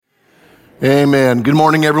Amen. Good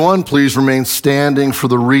morning, everyone. Please remain standing for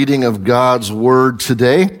the reading of God's Word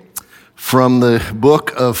today from the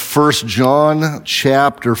book of 1 John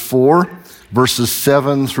chapter 4, verses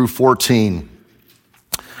 7 through 14.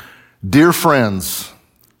 Dear friends,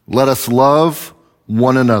 let us love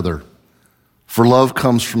one another, for love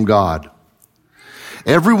comes from God.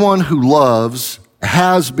 Everyone who loves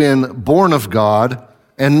has been born of God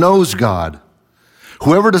and knows God.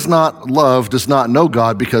 Whoever does not love does not know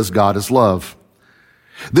God, because God is love.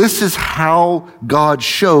 This is how God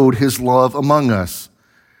showed his love among us.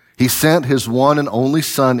 He sent his one and only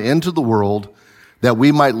Son into the world that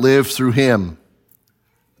we might live through him.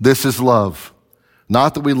 This is love.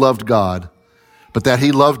 Not that we loved God, but that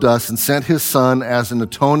he loved us and sent his Son as an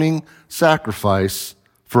atoning sacrifice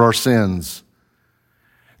for our sins.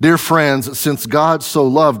 Dear friends, since God so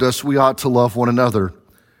loved us, we ought to love one another.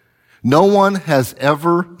 No one has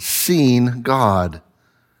ever seen God.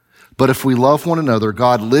 But if we love one another,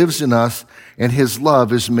 God lives in us, and his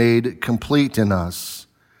love is made complete in us.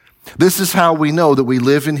 This is how we know that we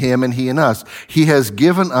live in him and he in us. He has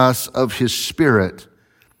given us of his Spirit,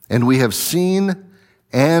 and we have seen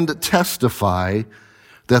and testify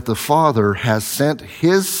that the Father has sent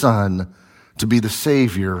his Son to be the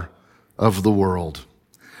Savior of the world.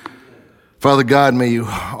 Father God, may you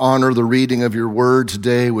honor the reading of your word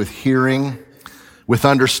today with hearing, with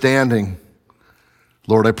understanding.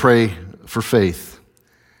 Lord, I pray for faith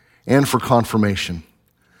and for confirmation.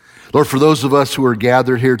 Lord, for those of us who are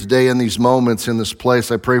gathered here today in these moments in this place,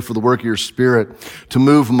 I pray for the work of your Spirit to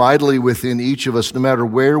move mightily within each of us, no matter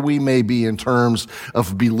where we may be in terms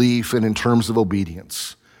of belief and in terms of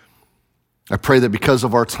obedience. I pray that because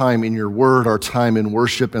of our time in your word, our time in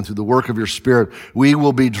worship, and through the work of your Spirit, we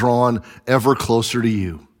will be drawn ever closer to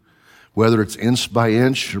you, whether it's inch by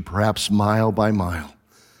inch or perhaps mile by mile.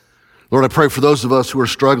 Lord, I pray for those of us who are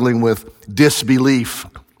struggling with disbelief,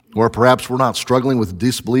 or perhaps we're not struggling with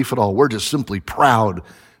disbelief at all. We're just simply proud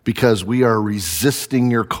because we are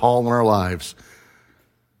resisting your call in our lives.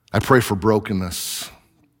 I pray for brokenness.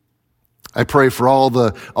 I pray for all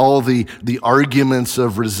the arguments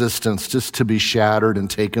of resistance just to be shattered and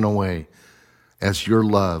taken away as your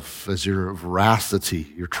love, as your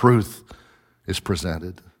veracity, your truth is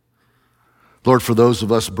presented. Lord, for those of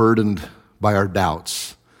us burdened by our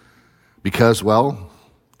doubts, because, well,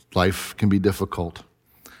 life can be difficult.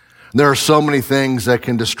 There are so many things that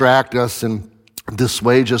can distract us and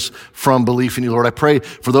dissuade us from belief in you, Lord. I pray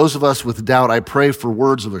for those of us with doubt. I pray for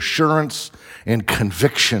words of assurance and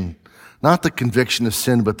conviction. Not the conviction of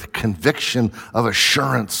sin, but the conviction of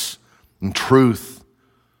assurance and truth.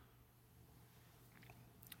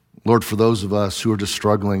 Lord, for those of us who are just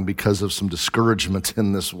struggling because of some discouragement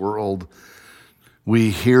in this world,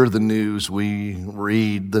 we hear the news, we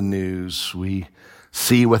read the news, we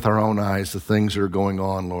see with our own eyes the things that are going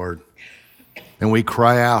on, Lord. And we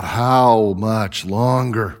cry out, how much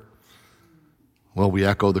longer? Well, we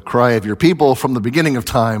echo the cry of your people from the beginning of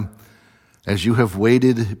time, as you have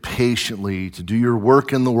waited patiently to do your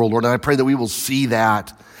work in the world, Lord. And I pray that we will see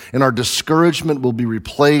that, and our discouragement will be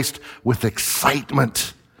replaced with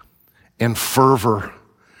excitement and fervor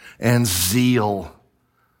and zeal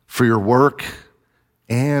for your work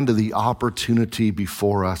and the opportunity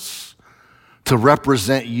before us to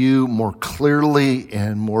represent you more clearly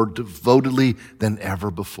and more devotedly than ever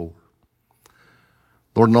before.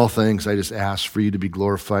 Lord, in all things, I just ask for you to be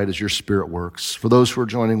glorified as your Spirit works. For those who are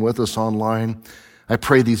joining with us online, I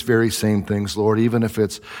pray these very same things, Lord, even if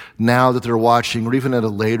it's now that they're watching or even at a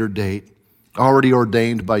later date, already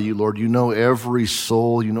ordained by you, Lord. You know every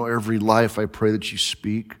soul, you know every life. I pray that you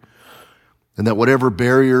speak, and that whatever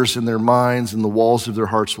barriers in their minds and the walls of their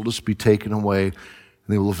hearts will just be taken away, and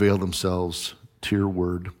they will avail themselves to your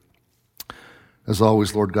word. As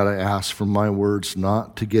always, Lord God, I ask for my words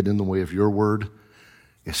not to get in the way of your word,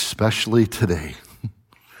 especially today,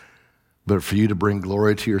 but for you to bring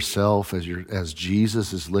glory to yourself as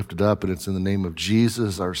Jesus is lifted up, and it's in the name of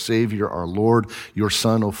Jesus, our Savior, our Lord, your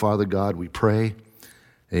Son, O Father God, we pray.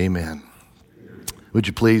 Amen. Would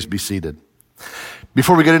you please be seated?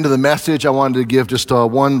 Before we get into the message, I wanted to give just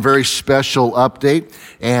one very special update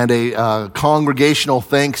and a congregational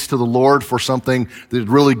thanks to the Lord for something that is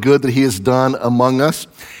really good that he has done among us.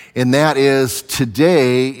 And that is,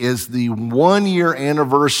 today is the 1-year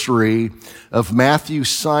anniversary of Matthew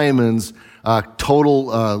Simon's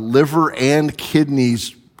total liver and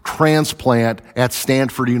kidneys transplant at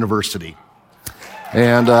Stanford University.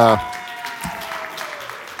 And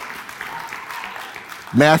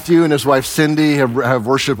Matthew and his wife Cindy have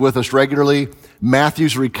worshiped with us regularly.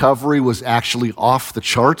 Matthew's recovery was actually off the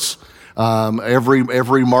charts.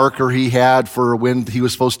 Every marker he had for when he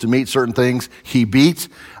was supposed to meet certain things, he beat.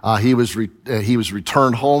 He was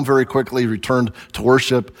returned home very quickly, returned to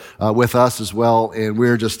worship with us as well. And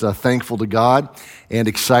we're just thankful to God and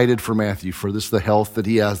excited for Matthew for the health that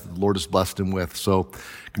he has, that the Lord has blessed him with. So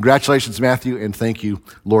congratulations, Matthew, and thank you,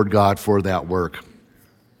 Lord God, for that work.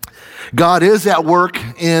 God is at work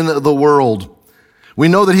in the world. We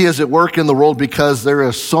know that he is at work in the world because there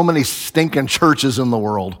are so many stinking churches in the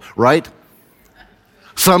world, right?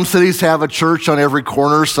 Some cities have a church on every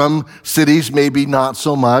corner. Some cities maybe not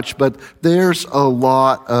so much, but there's a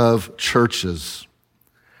lot of churches.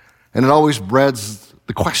 And it always breeds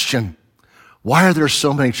the question, why are there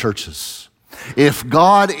so many churches? If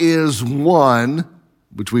God is one,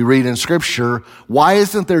 which we read in Scripture, why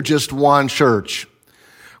isn't there just one church?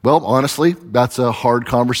 Well, honestly, that's a hard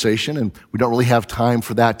conversation, and we don't really have time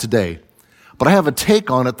for that today. But I have a take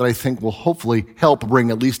on it that I think will hopefully help bring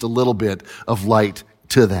at least a little bit of light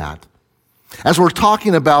to that. As we're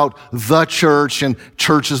talking about the church and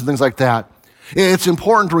churches and things like that, it's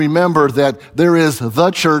important to remember that there is the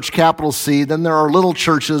church, capital C, then there are little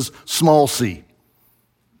churches, small c. And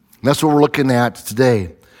that's what we're looking at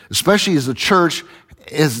today, especially as the church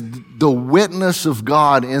is the witness of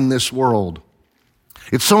God in this world.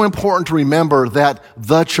 It's so important to remember that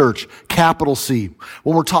the church, capital C,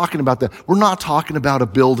 when we're talking about that, we're not talking about a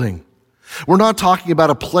building. We're not talking about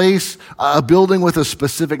a place, a building with a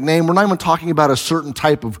specific name. We're not even talking about a certain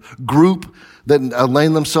type of group that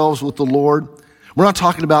align themselves with the Lord. We're not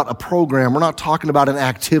talking about a program. We're not talking about an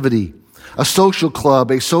activity, a social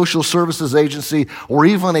club, a social services agency, or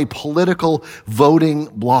even a political voting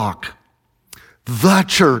bloc. The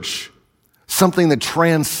church, something that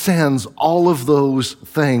transcends all of those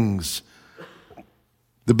things.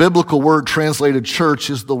 The biblical word translated church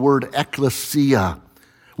is the word ekklesia,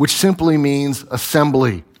 which simply means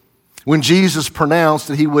assembly. When Jesus pronounced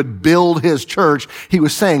that he would build his church, he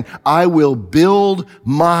was saying, I will build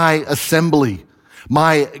my assembly,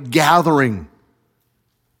 my gathering,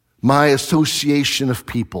 my association of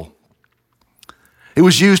people. It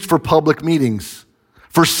was used for public meetings,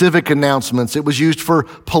 for civic announcements. It was used for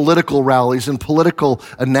political rallies and political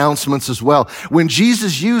announcements as well. When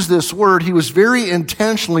Jesus used this word, he was very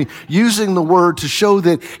intentionally using the word to show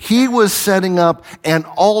that he was setting up an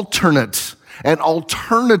alternative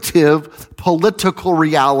political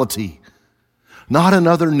reality. Not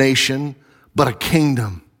another nation, but a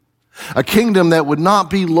kingdom. A kingdom that would not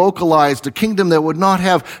be localized, a kingdom that would not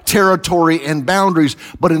have territory and boundaries,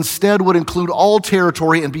 but instead would include all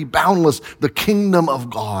territory and be boundless, the kingdom of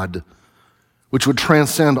God, which would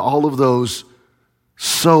transcend all of those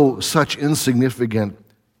such insignificant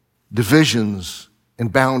divisions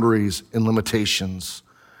and boundaries and limitations.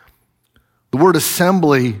 The word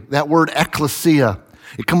assembly, that word ekklesia,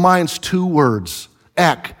 it combines two words,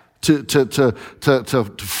 ek, to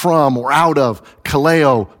from or out of,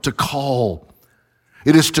 kaleo, to call.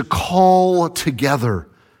 It is to call together.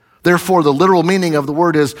 Therefore, the literal meaning of the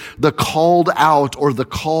word is the called out or the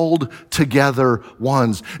called together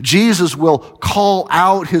ones. Jesus will call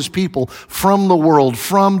out his people from the world,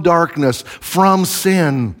 from darkness, from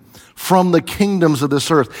sin, from the kingdoms of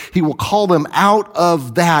this earth. He will call them out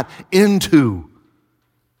of that into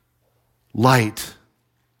light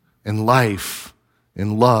and life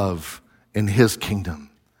and love in his kingdom.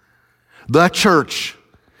 The church,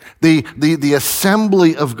 the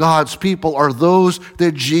assembly of God's people are those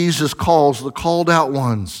that Jesus calls the called out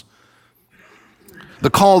ones. The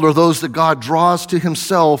called are those that God draws to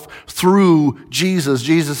himself through Jesus.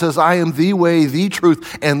 Jesus says, I am the way, the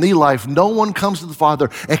truth, and the life. No one comes to the Father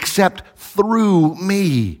except through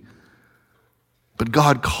me. But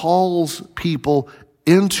God calls people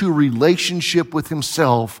into relationship with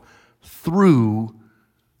himself through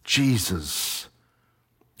Jesus.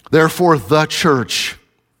 Therefore, the church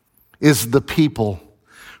is the people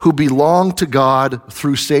who belong to God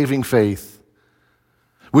through saving faith,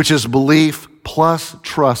 which is belief plus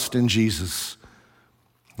trust in Jesus.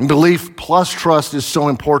 And belief plus trust is so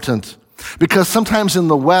important because sometimes in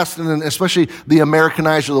the West, and especially the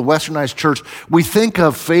Americanized or the Westernized church, we think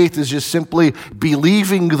of faith as just simply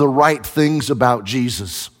believing the right things about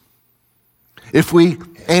Jesus. If we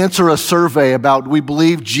answer a survey about we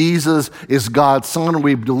believe Jesus is God's Son or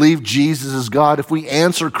we believe Jesus is God, if we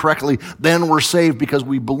answer correctly, then we're saved because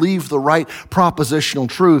we believe the right propositional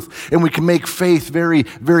truth. And we can make faith very,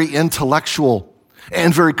 very intellectual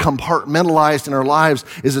and very compartmentalized in our lives,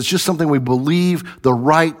 is it's just something we believe the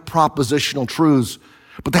right propositional truths.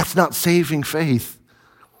 But that's not saving faith.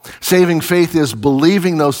 Saving faith is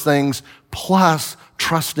believing those things plus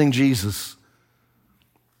trusting Jesus.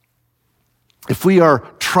 If we are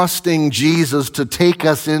trusting Jesus to take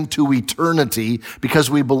us into eternity because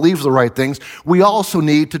we believe the right things, we also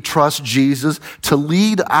need to trust Jesus to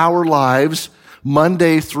lead our lives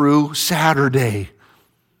Monday through Saturday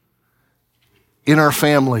in our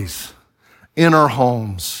families, in our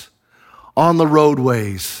homes, on the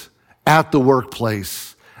roadways, at the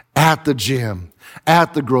workplace, at the gym,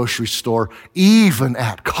 at the grocery store, even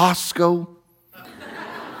at Costco,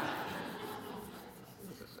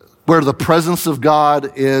 where the presence of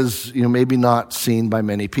God is, maybe not seen by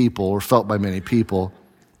many people or felt by many people.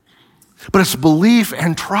 But it's belief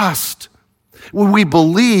and trust. When we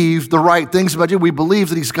believe the right things about you, we believe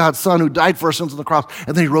that he's God's son who died for our sins on the cross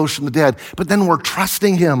and then he rose from the dead. But then we're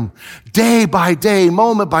trusting him day by day,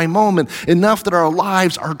 moment by moment, enough that our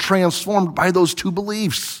lives are transformed by those two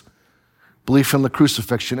beliefs. Belief in the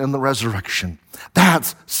crucifixion and the resurrection.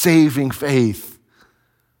 That's saving faith.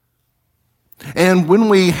 And when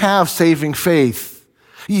we have saving faith,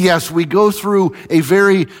 yes, we go through a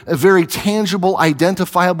very tangible,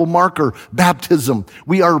 identifiable marker, baptism.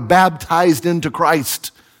 We are baptized into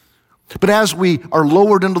Christ. But as we are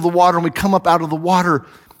lowered into the water and we come up out of the water,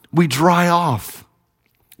 we dry off.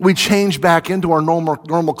 We change back into our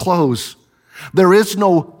normal clothes. There is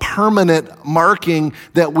no permanent marking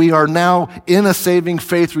that we are now in a saving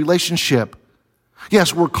faith relationship.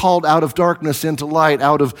 Yes, we're called out of darkness into light,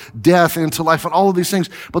 out of death into life, and all of these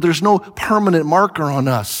things, but there's no permanent marker on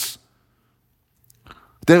us.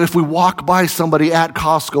 That if we walk by somebody at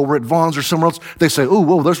Costco or at Vaughn's or somewhere else, they say, "Oh,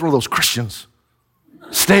 whoa, there's one of those Christians.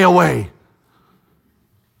 Stay away."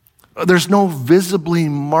 There's no visible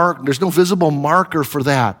marker for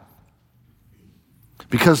that.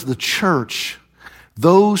 Because the church,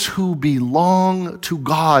 those who belong to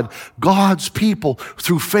God, God's people,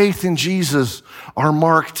 through faith in Jesus, are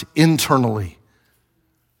marked internally.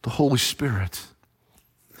 The Holy Spirit.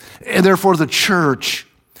 And therefore, the church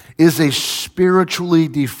is a spiritually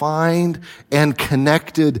defined and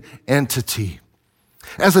connected entity.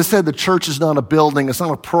 As I said, the church is not a building, it's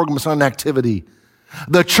not a program, it's not an activity.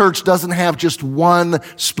 The church doesn't have just one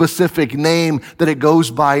specific name that it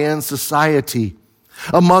goes by in society.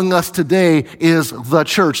 Among us today is the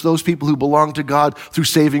church, those people who belong to God through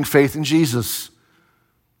saving faith in Jesus.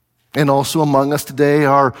 And also among us today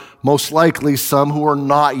are most likely some who are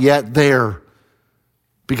not yet there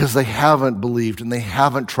because they haven't believed and they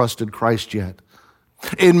haven't trusted Christ yet.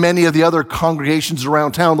 In many of the other congregations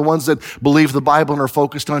around town, the ones that believe the Bible and are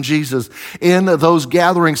focused on Jesus, in those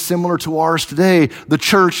gatherings similar to ours today, the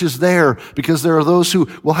church is there because there are those who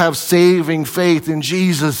will have saving faith in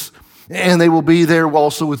Jesus. And they will be there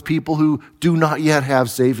also with people who do not yet have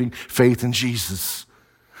saving faith in Jesus.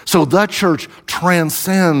 So the church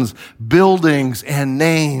transcends buildings and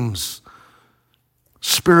names,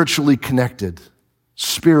 spiritually connected,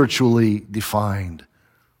 spiritually defined.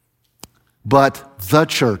 But the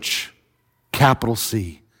church, capital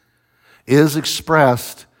C, is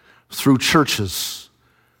expressed through churches,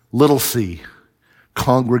 little c,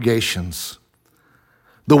 congregations.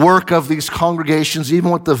 The work of these congregations,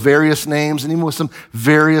 even with the various names and even with some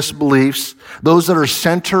various beliefs, those that are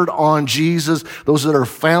centered on Jesus, those that are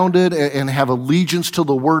founded and have allegiance to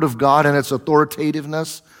the Word of God and its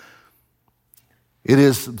authoritativeness, it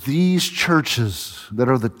is these churches that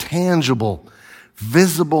are the tangible,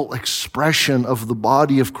 visible expression of the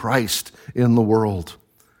body of Christ in the world.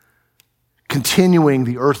 Continuing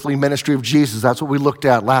the earthly ministry of Jesus. That's what we looked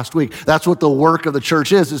at last week. That's what the work of the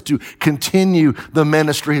church is to continue the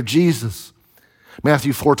ministry of Jesus.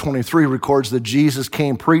 Matthew 4:23 records that Jesus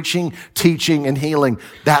came preaching, teaching, and healing.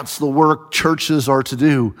 That's the work churches are to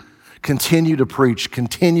do. Continue to preach,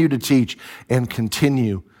 continue to teach, and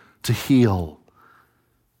continue to heal.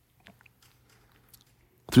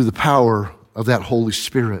 Through the power of that Holy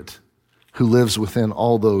Spirit who lives within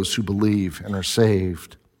all those who believe and are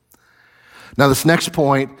saved. Now, this next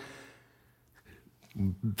point,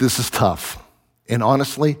 this is tough. And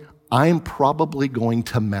honestly, I'm probably going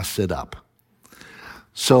to mess it up.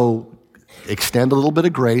 So extend a little bit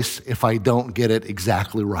of grace if I don't get it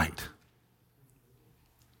exactly right.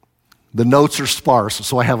 The notes are sparse,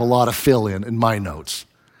 so I have a lot of fill-in my notes.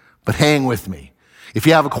 But hang with me. If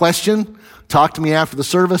you have a question, talk to me after the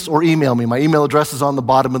service or email me. My email address is on the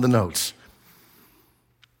bottom of the notes.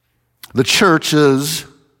 The churches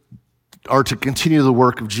are to continue the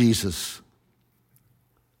work of Jesus.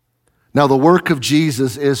 Now, the work of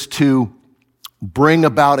Jesus is to bring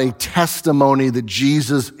about a testimony that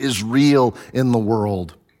Jesus is real in the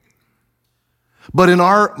world. But in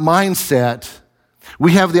our mindset,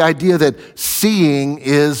 we have the idea that seeing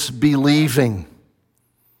is believing.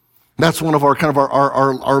 That's one of our kind of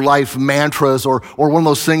our life mantras, or one of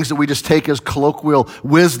those things that we just take as colloquial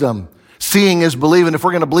wisdom. Seeing is believing. If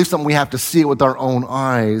we're going to believe something, we have to see it with our own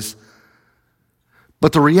eyes.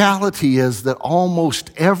 But the reality is that almost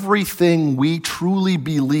everything we truly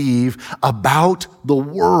believe about the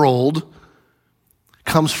world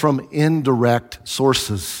comes from indirect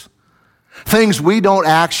sources. Things we don't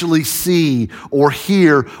actually see or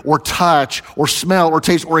hear or touch or smell or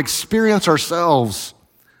taste or experience ourselves.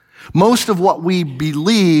 Most of what we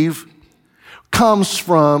believe comes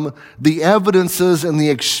from the evidences and the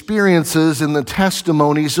experiences and the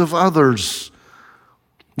testimonies of others.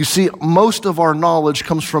 You see, most of our knowledge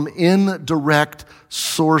comes from indirect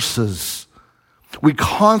sources. We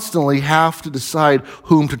constantly have to decide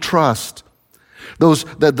whom to trust.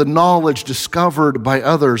 The knowledge discovered by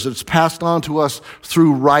others, it's passed on to us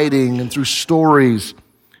through writing and through stories,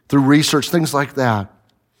 through research, things like that.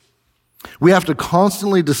 We have to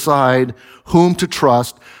constantly decide whom to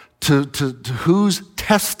trust, to whose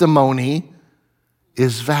testimony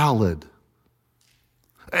is valid.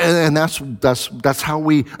 And that's how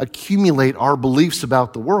we accumulate our beliefs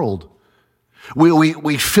about the world.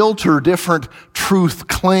 We filter different truth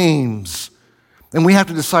claims, and we have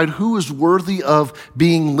to decide who is worthy of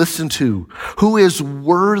being listened to, who is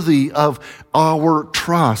worthy of our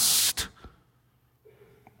trust.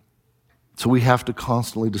 So we have to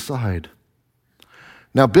constantly decide.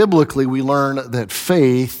 Now, biblically, we learn that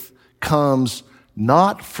faith comes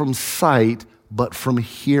not from sight, but from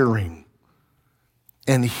hearing.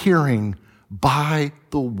 And hearing by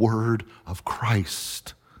the word of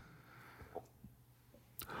Christ.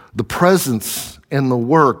 The presence and the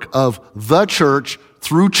work of the church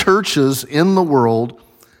through churches in the world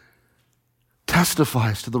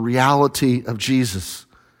testifies to the reality of Jesus.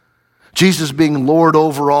 Jesus being Lord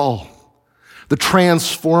over all. The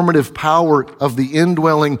transformative power of the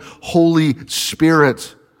indwelling Holy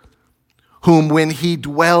Spirit, whom when he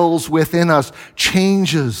dwells within us,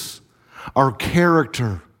 changes our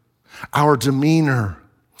character, our demeanor,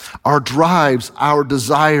 our drives, our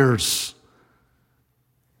desires.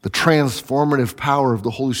 The transformative power of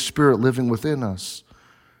the Holy Spirit living within us.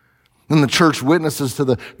 And the church witnesses to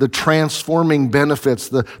the transforming benefits,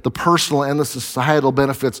 the personal and the societal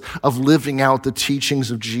benefits of living out the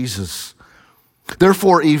teachings of Jesus.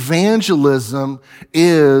 Therefore, evangelism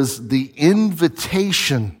is the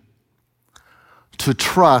invitation to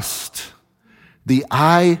trust the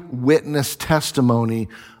eyewitness testimony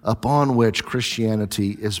upon which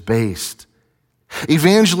Christianity is based.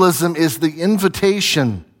 Evangelism is the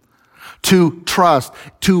invitation to trust,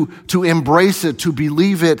 to embrace it, to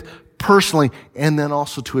believe it personally, and then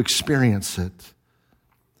also to experience it.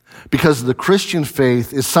 Because the Christian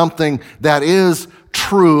faith is something that is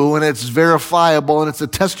true and it's verifiable and it's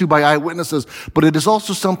attested to by eyewitnesses, but it is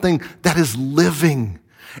also something that is living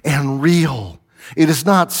and real. It is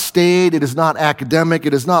not staid, it is not academic,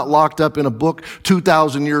 it is not locked up in a book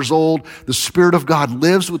 2,000 years old. The Spirit of God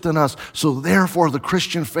lives within us, so therefore the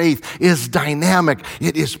Christian faith is dynamic,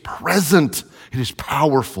 it is present, it is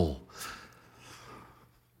powerful.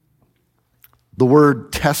 The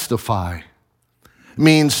word testify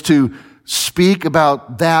means to speak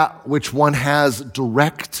about that which one has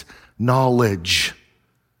direct knowledge.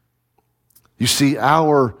 You see,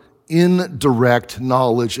 our indirect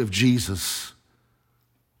knowledge of Jesus,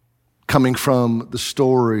 coming from the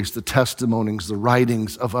stories, the testimonies, the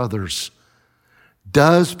writings of others,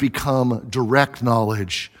 does become direct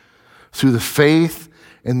knowledge through the faith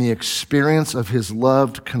and the experience of his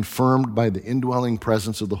love confirmed by the indwelling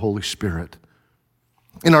presence of the Holy Spirit.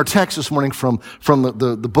 In our text this morning from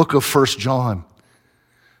the book of 1 John,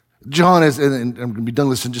 John is, and I'm going to be done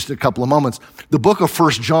with this in just a couple of moments. The book of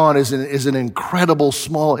 1 John is an incredible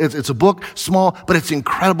small, it's a book small, but it's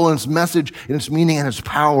incredible in its message, in its meaning, and its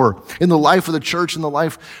power. In the life of the church, in the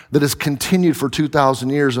life that has continued for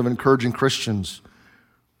 2,000 years of encouraging Christians.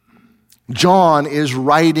 John is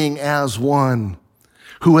writing as one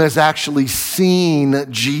who has actually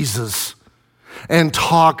seen Jesus and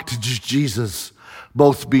talked to Jesus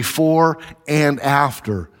both before and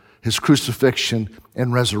after his crucifixion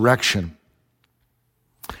and resurrection.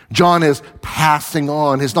 John is passing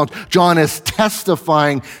on his knowledge. John is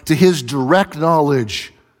testifying to his direct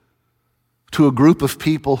knowledge to a group of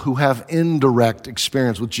people who have indirect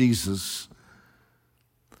experience with Jesus.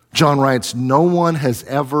 John writes, no one has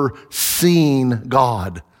ever seen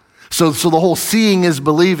God. So the whole seeing is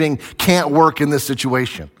believing can't work in this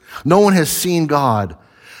situation. No one has seen God.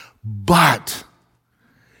 But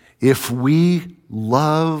if we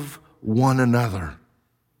love one another,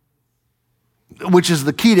 which is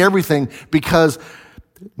the key to everything, because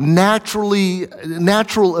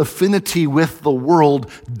Natural affinity with the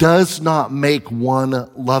world does not make one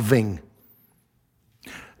loving.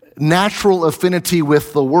 Natural affinity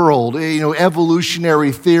with the world,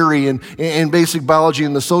 evolutionary theory and basic biology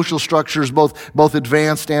and the social structures, both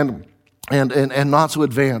advanced and not so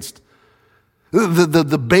advanced.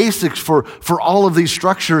 The basics for all of these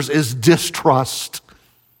structures is distrust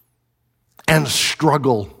and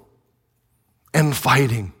struggle and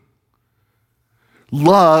fighting.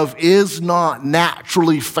 Love is not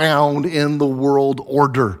naturally found in the world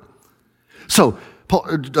order. So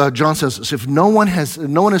John says, if no one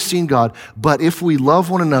has seen God, but if we love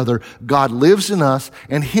one another, God lives in us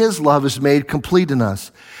and his love is made complete in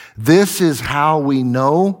us. This is how we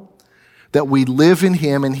know that we live in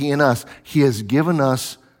him and he in us. He has given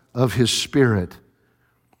us of his Spirit.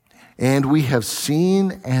 And we have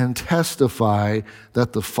seen and testify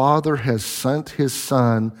that the Father has sent his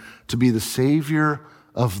Son to be the Savior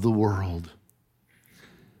of the world.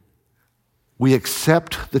 We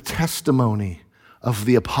accept the testimony of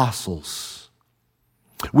the apostles.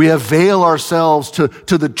 We avail ourselves to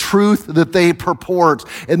the truth that they purport.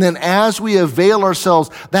 And then as we avail ourselves,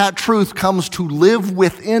 that truth comes to live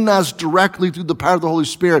within us directly through the power of the Holy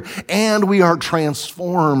Spirit, and we are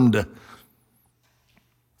transformed.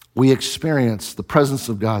 We experience the presence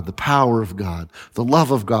of God, the power of God, the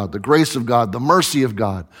love of God, the grace of God, the mercy of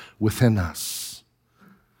God within us.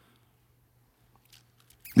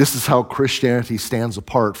 This is how Christianity stands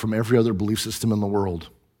apart from every other belief system in the world.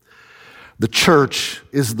 The church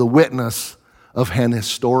is the witness of an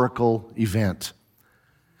historical event.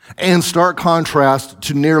 In stark contrast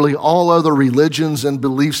to nearly all other religions and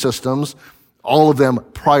belief systems, all of them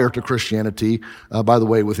prior to Christianity, by the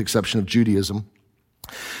way, with the exception of Judaism.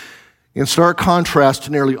 In stark contrast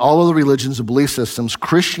to nearly all other religions and belief systems,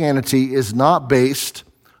 Christianity is not based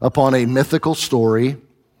upon a mythical story,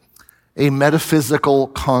 a metaphysical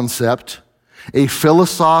concept, a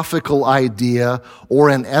philosophical idea, or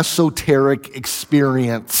an esoteric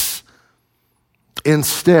experience.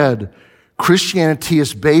 Instead, Christianity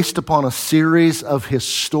is based upon a series of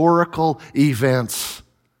historical events.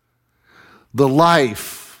 The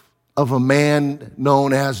life of a man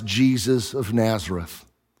known as Jesus of Nazareth.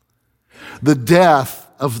 The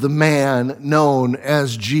death of the man known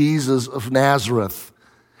as Jesus of Nazareth.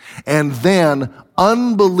 And then,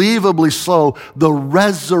 unbelievably so, the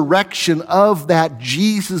resurrection of that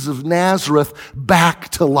Jesus of Nazareth back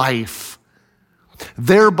to life,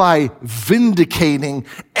 thereby vindicating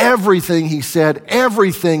everything he said,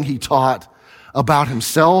 everything he taught about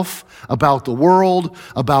himself, about the world,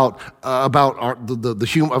 about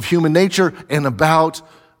human nature, and about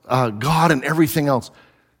God and everything else.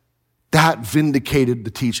 That vindicated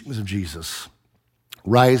the teachings of Jesus,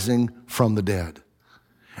 rising from the dead.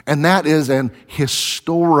 And that is an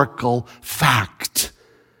historical fact.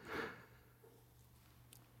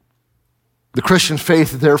 The Christian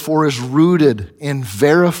faith, therefore, is rooted in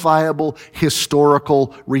verifiable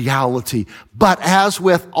historical reality. But as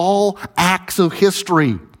with all acts of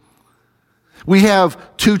history, we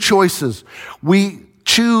have two choices. We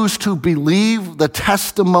choose to believe the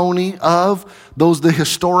testimony of the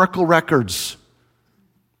historical records,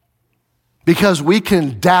 because we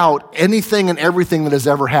can doubt anything and everything that has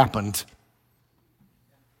ever happened.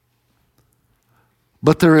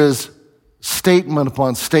 But there is statement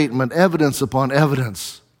upon statement, evidence upon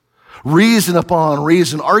evidence, reason upon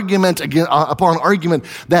reason, argument upon argument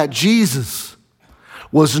that Jesus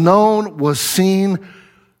was known, was seen,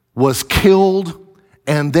 was killed,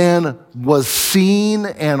 and then was seen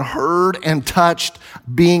and heard and touched,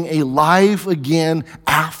 being alive again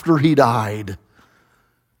after he died.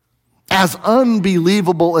 As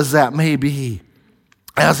unbelievable as that may be,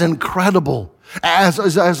 as incredible,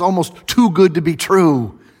 as almost too good to be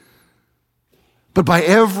true, but by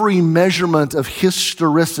every measurement of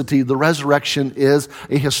historicity, the resurrection is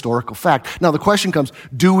a historical fact. Now the question comes,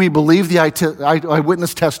 do we believe the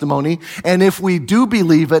eyewitness testimony? And if we do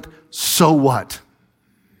believe it, so what?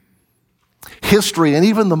 History and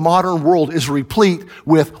even the modern world is replete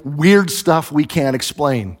with weird stuff we can't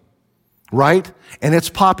explain. Right? And it's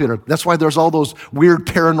popular. That's why there's all those weird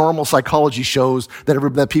paranormal psychology shows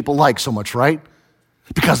that people like so much, right?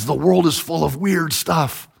 Because the world is full of weird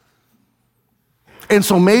stuff. And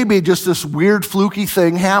so maybe just this weird fluky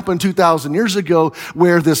thing happened 2,000 years ago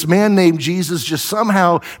where this man named Jesus just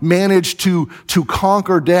somehow managed to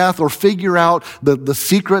conquer death or figure out the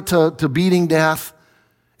secret to beating death.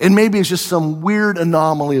 And maybe it's just some weird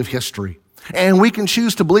anomaly of history. And we can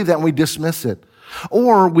choose to believe that and we dismiss it.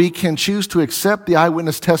 Or we can choose to accept the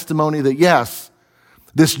eyewitness testimony that yes,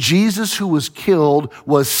 This Jesus who was killed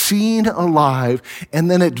was seen alive,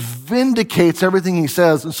 and then it vindicates everything he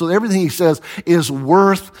says. And so everything he says is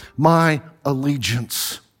worth my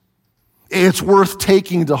allegiance. It's worth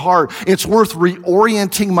taking to heart. It's worth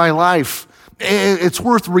reorienting my life. It's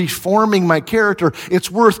worth reforming my character.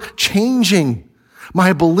 It's worth changing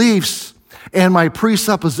my beliefs and my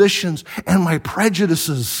presuppositions and my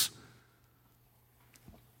prejudices.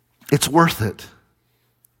 It's worth it.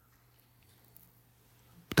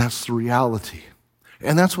 That's the reality.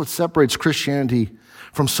 And that's what separates Christianity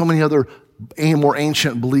from so many other more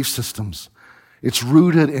ancient belief systems. It's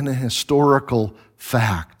rooted in a historical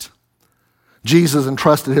fact. Jesus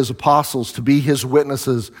entrusted his apostles to be his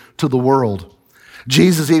witnesses to the world.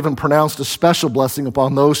 Jesus even pronounced a special blessing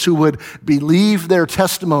upon those who would believe their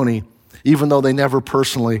testimony, even though they never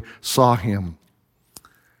personally saw him.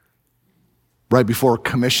 Right before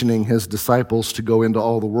commissioning his disciples to go into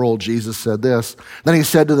all the world, Jesus said this. Then he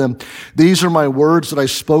said to them, "These are my words that I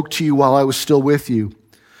spoke to you while I was still with you,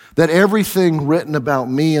 that everything written about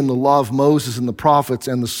me in the law of Moses and the prophets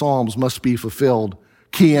and the Psalms must be fulfilled."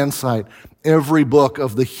 Key insight, every book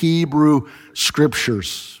of the Hebrew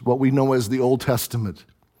scriptures, what we know as the Old Testament,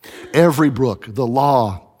 every book, the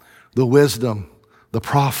law, the wisdom, the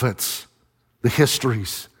prophets, the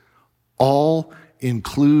histories, all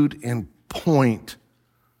include and point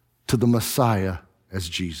to the Messiah as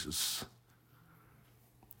Jesus.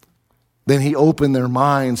 Then he opened their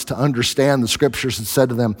minds to understand the scriptures and said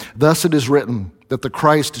to them, "Thus it is written that the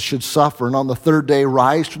Christ should suffer and on the third day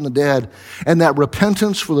rise from the dead, and that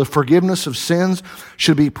repentance for the forgiveness of sins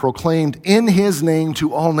should be proclaimed in his name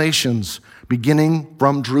to all nations, beginning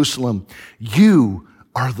from Jerusalem. You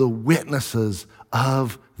are the witnesses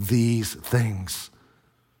of these things."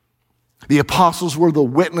 The apostles were the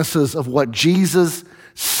witnesses of what Jesus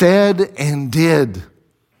said and did.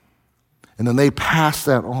 And then they passed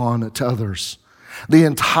that on to others. The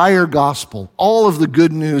entire gospel, all of the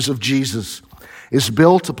good news of Jesus, is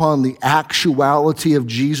built upon the actuality of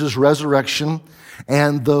Jesus' resurrection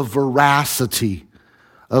and the veracity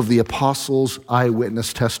of the apostles'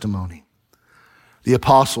 eyewitness testimony. The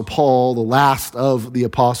apostle Paul, the last of the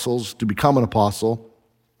apostles to become an apostle,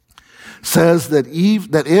 says that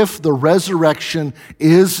if the resurrection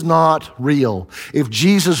is not real, if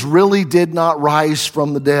Jesus really did not rise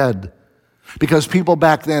from the dead, because people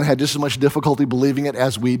back then had just as much difficulty believing it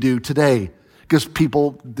as we do today, because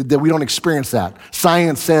we don't experience that.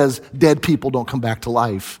 Science says dead people don't come back to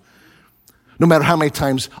life. No matter how many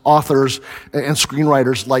times authors and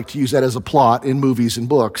screenwriters like to use that as a plot in movies and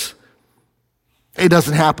books, it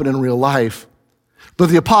doesn't happen in real life. But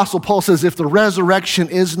the Apostle Paul says if the resurrection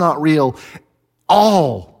is not real,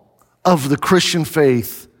 all of the Christian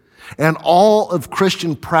faith and all of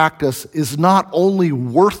Christian practice is not only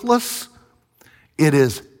worthless, it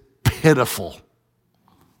is pitiful.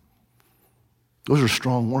 Those are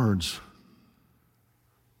strong words.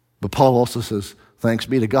 But Paul also says, thanks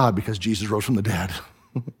be to God because Jesus rose from the dead.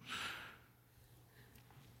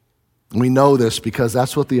 We know this because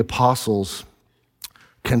that's what the apostles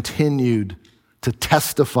continued to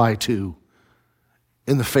testify to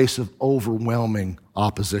in the face of overwhelming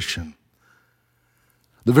opposition.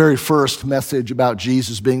 The very first message about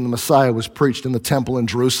Jesus being the Messiah was preached in the temple in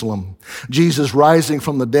Jerusalem. Jesus rising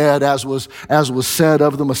from the dead, as was said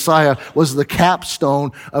of the Messiah, was the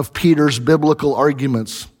capstone of Peter's biblical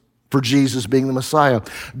arguments for Jesus being the Messiah.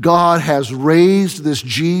 God has raised this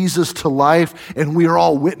Jesus to life, and we are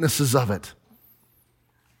all witnesses of it.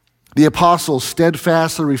 The apostles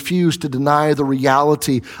steadfastly refused to deny the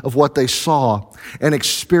reality of what they saw and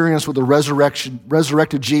experienced with the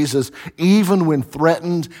resurrected Jesus, even when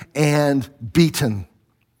threatened and beaten.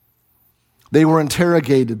 They were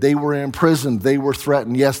interrogated, they were imprisoned, they were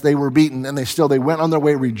threatened, yes, they were beaten, and they went on their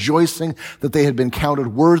way rejoicing that they had been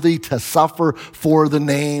counted worthy to suffer for the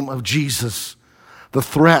name of Jesus. The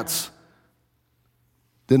threats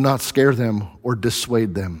did not scare them or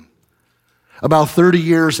dissuade them. About 30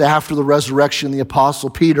 years after the resurrection, the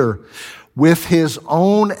Apostle Peter, with his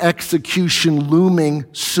own execution looming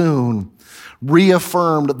soon,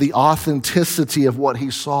 reaffirmed the authenticity of what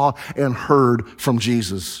he saw and heard from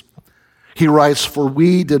Jesus. He writes, "For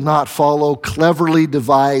we did not follow cleverly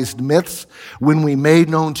devised myths when we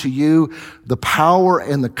made known to you the power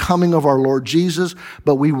and the coming of our Lord Jesus,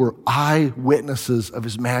 but we were eyewitnesses of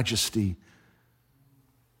his majesty."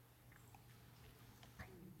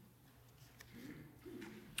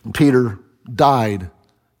 Peter died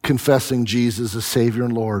confessing Jesus as Savior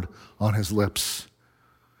and Lord on his lips.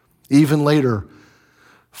 Even later,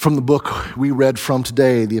 from the book we read from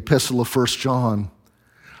today, the Epistle of 1 John,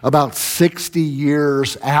 about 60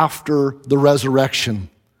 years after the resurrection,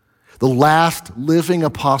 the last living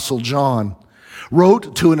apostle John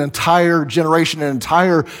wrote to an entire generation, an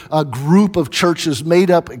entire group of churches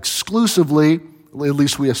made up exclusively, at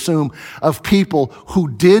least we assume, of people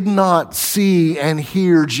who did not see and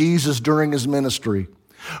hear Jesus during his ministry,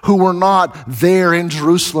 who were not there in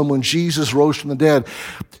Jerusalem when Jesus rose from the dead.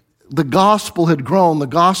 The gospel had grown. The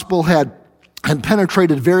gospel had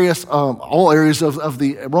penetrated various, all areas of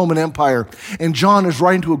the Roman Empire. And John is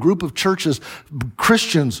writing to a group of churches,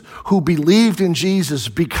 Christians who believed in Jesus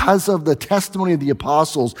because of the testimony of the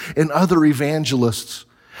apostles and other evangelists.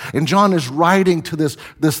 And John is writing to this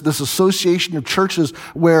association of churches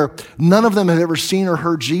where none of them had ever seen or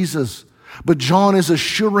heard Jesus. But John is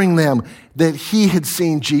assuring them that he had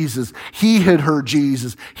seen Jesus, he had heard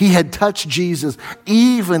Jesus, he had touched Jesus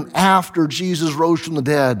even after Jesus rose from the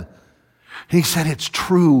dead. And he said, it's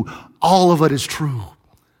true. All of it is true.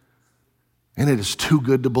 And it is too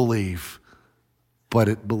good to believe,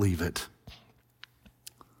 but believe it.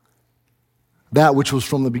 That which was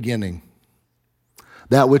from the beginning,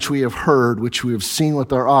 that which we have heard, which we have seen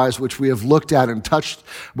with our eyes, which we have looked at and touched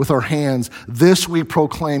with our hands, this we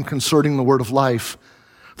proclaim concerning the word of life.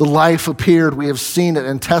 The life appeared, we have seen it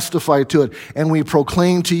and testified to it, and we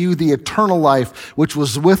proclaim to you the eternal life, which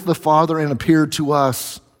was with the Father and appeared to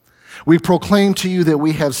us. We proclaim to you that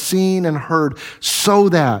we have seen and heard, so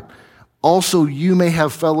that also you may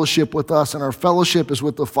have fellowship with us. And our fellowship is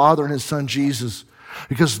with the Father and his Son, Jesus.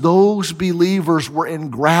 Because those believers were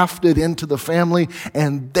engrafted into the family,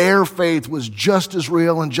 and their faith was just as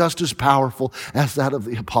real and just as powerful as that of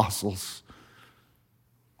the apostles.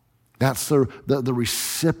 That's the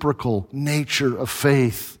reciprocal nature of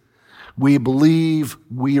faith. We believe,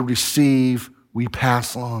 we receive, we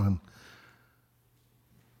pass on.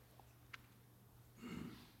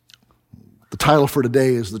 The title for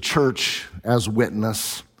today is The Church as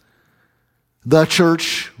Witness. The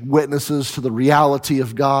church witnesses to the reality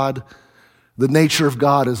of God. The nature of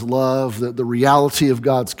God is love, the reality of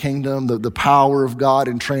God's kingdom, the power of God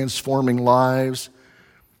in transforming lives.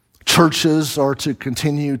 Churches are to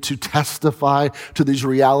continue to testify to these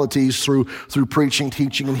realities through preaching,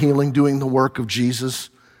 teaching, and healing, doing the work of Jesus.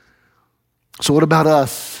 So what about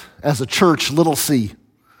us as a church, little c?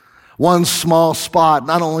 One small spot,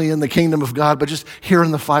 not only in the kingdom of God, but just here in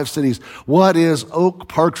the 5 cities. What is Oak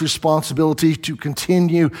Park's responsibility to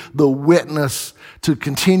continue the witness, to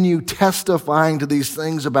continue testifying to these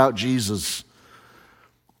things about Jesus?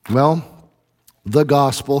 Well, the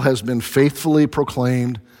gospel has been faithfully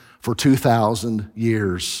proclaimed for 2,000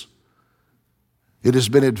 years. It has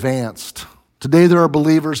been advanced. Today there are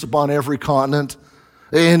believers upon every continent,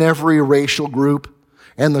 in every racial group,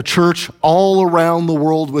 and the church all around the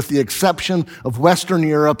world, with the exception of Western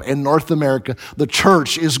Europe and North America, the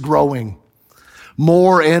church is growing.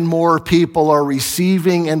 More and more people are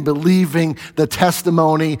receiving and believing the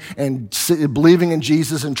testimony and believing in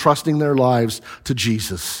Jesus and trusting their lives to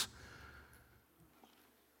Jesus.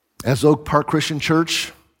 As Oak Park Christian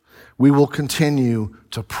Church, we will continue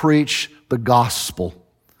to preach the gospel.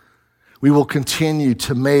 We will continue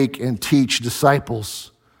to make and teach disciples.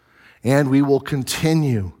 And we will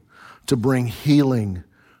continue to bring healing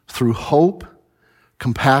through hope,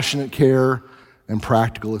 compassionate care, and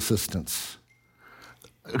practical assistance.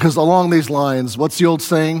 Because along these lines, what's the old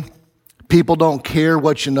saying? People don't care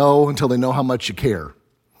what you know until they know how much you care.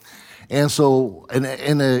 And so in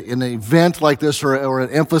an event like this or an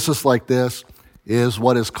emphasis like this is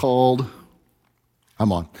what is called,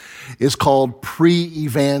 is called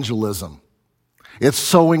pre-evangelism. It's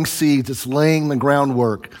sowing seeds, it's laying the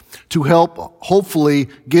groundwork to help hopefully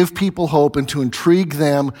give people hope and to intrigue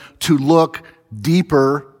them to look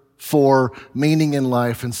deeper for meaning in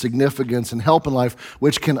life and significance and help in life,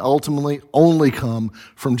 which can ultimately only come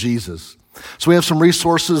from Jesus. So we have some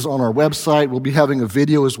resources on our website. We'll be having a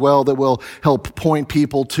video as well that will help point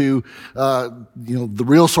people to the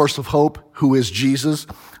real source of hope, who is Jesus.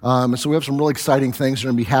 And so we have some really exciting things that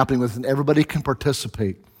are going to be happening with it, and everybody can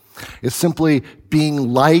participate. It's simply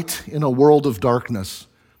being light in a world of darkness,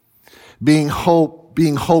 being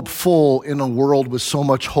hopeful in a world with so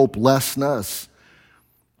much hopelessness.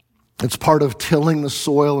 It's part of tilling the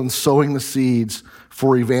soil and sowing the seeds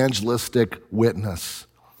for evangelistic witness.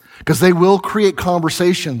 Because they will create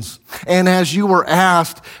conversations. And as you were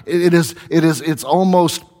asked, it's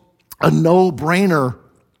almost a no-brainer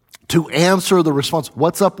to answer the response,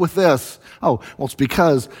 what's up with this? Oh, well, it's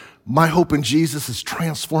because my hope in Jesus has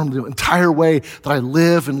transformed the entire way that I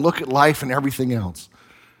live and look at life and everything else.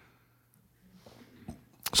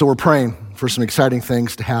 So we're praying for some exciting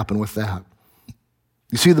things to happen with that.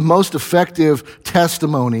 You see, the most effective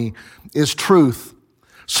testimony is truth,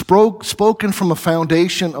 spoken from a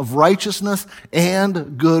foundation of righteousness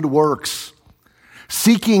and good works,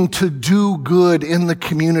 seeking to do good in the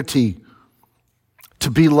community,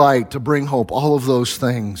 to be light, to bring hope, all of those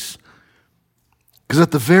things. Because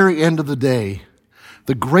at the very end of the day,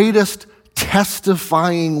 the greatest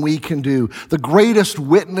testifying we can do, the greatest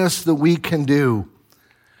witness that we can do,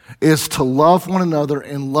 is to love one another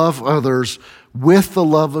and love others with the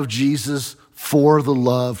love of Jesus, for the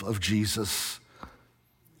love of Jesus.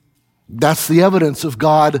 That's the evidence of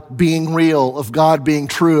God being real, of God being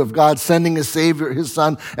true, of God sending His Savior, His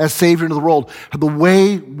Son, as Savior into the world. The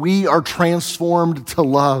way we are transformed to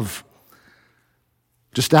love.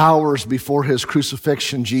 Just hours before His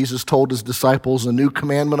crucifixion, Jesus told His disciples, "A new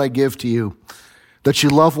commandment I give to you, that you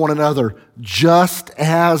love one another, just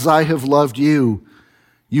as I have loved you.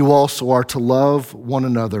 You also are to love one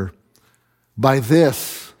another. By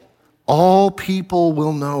this, all people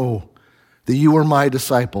will know that you are my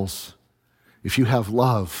disciples, if you have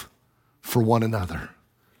love for one another."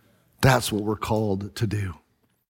 That's what we're called to do.